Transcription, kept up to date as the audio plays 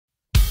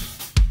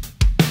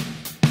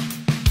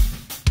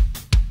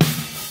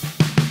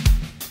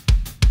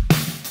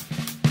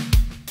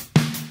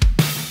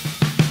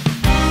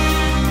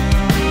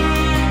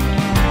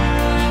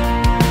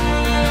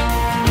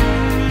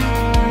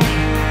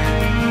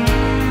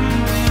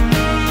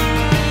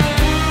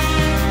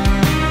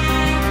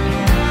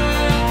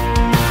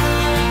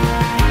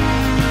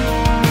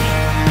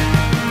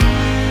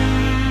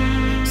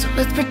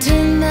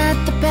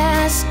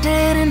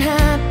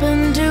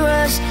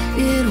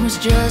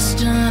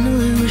just an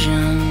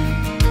illusion,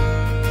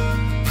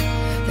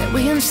 that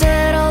we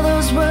unsaid all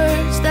those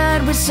words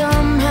that we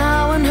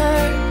somehow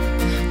unheard,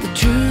 the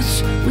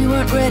truths we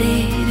weren't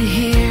ready to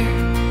hear.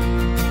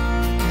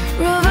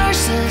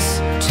 Reverse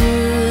us to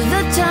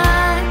the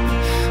time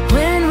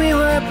when we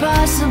were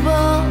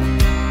possible.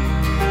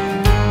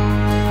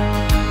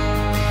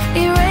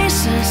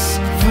 Erase us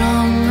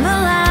from the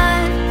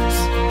lines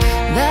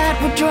that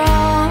were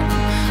drawn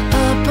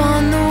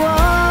upon the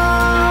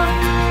wall.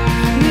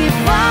 We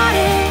fought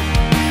it,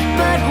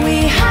 but we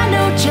had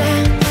no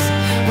chance.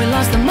 We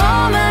lost the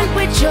moment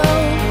we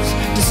chose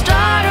to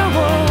start a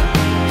war,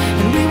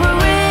 and we were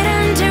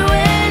written to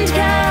end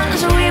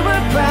 'cause we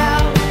were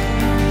proud.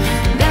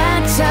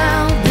 That's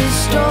how this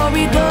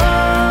story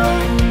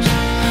goes.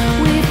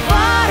 We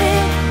fought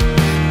it,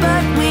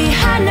 but we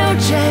had no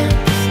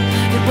chance.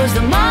 It was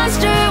the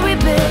monster we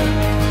built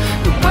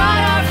who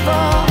brought our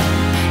fall.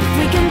 If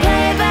we can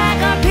play back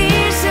our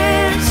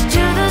pieces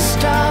to the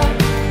start,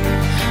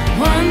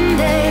 one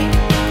day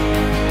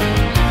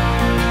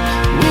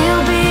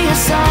we'll be a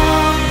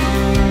song.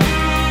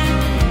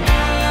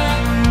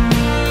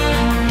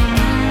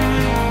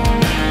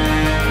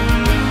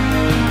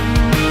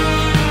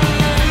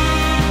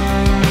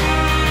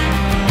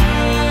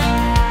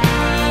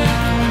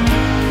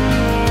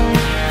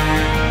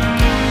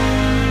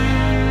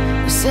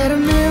 We said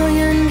a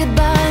million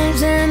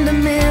goodbyes and a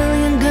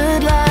million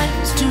good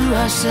lies to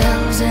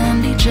ourselves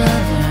and each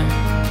other.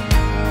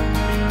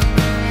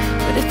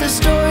 But if the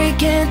story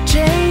can't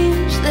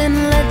change, then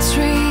let's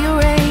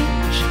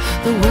rearrange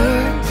the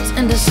words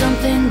into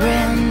something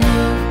brand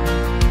new.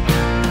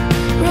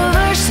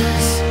 Reverse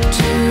us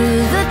to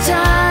the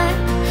time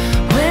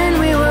when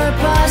we were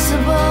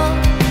possible.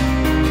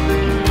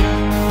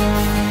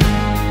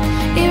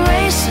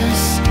 Erase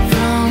us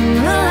from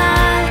the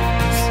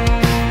lines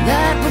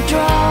that were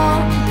drawn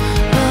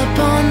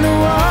upon the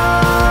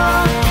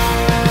wall.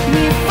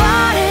 We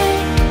fought it,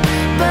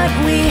 but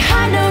we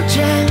had no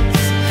chance.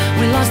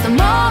 We lost the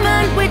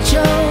moment we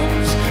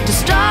chose to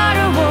start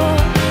a war,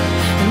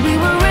 and we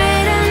were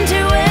written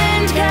to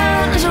end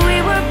 'cause we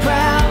were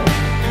proud.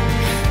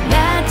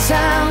 That's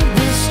how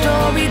this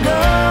story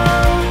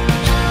goes.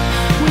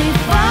 We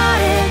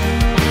fought it,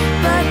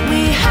 but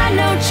we had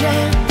no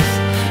chance.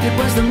 It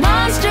was the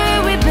monster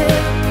we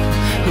built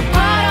who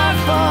brought our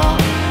fall.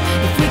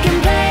 If we can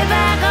play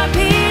back our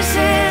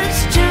pieces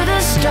to the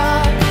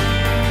start,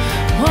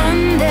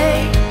 one day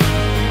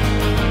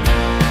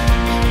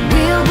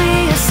we'll be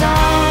a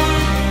song.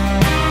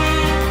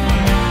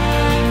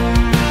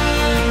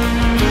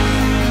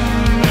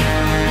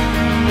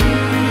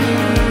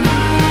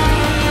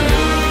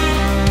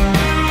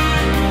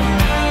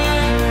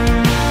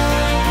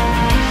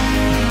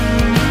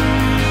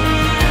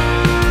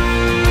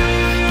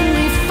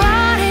 We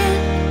fought it,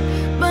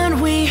 but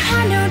we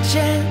had no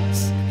chance.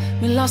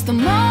 We lost the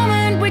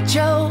moment we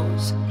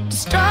chose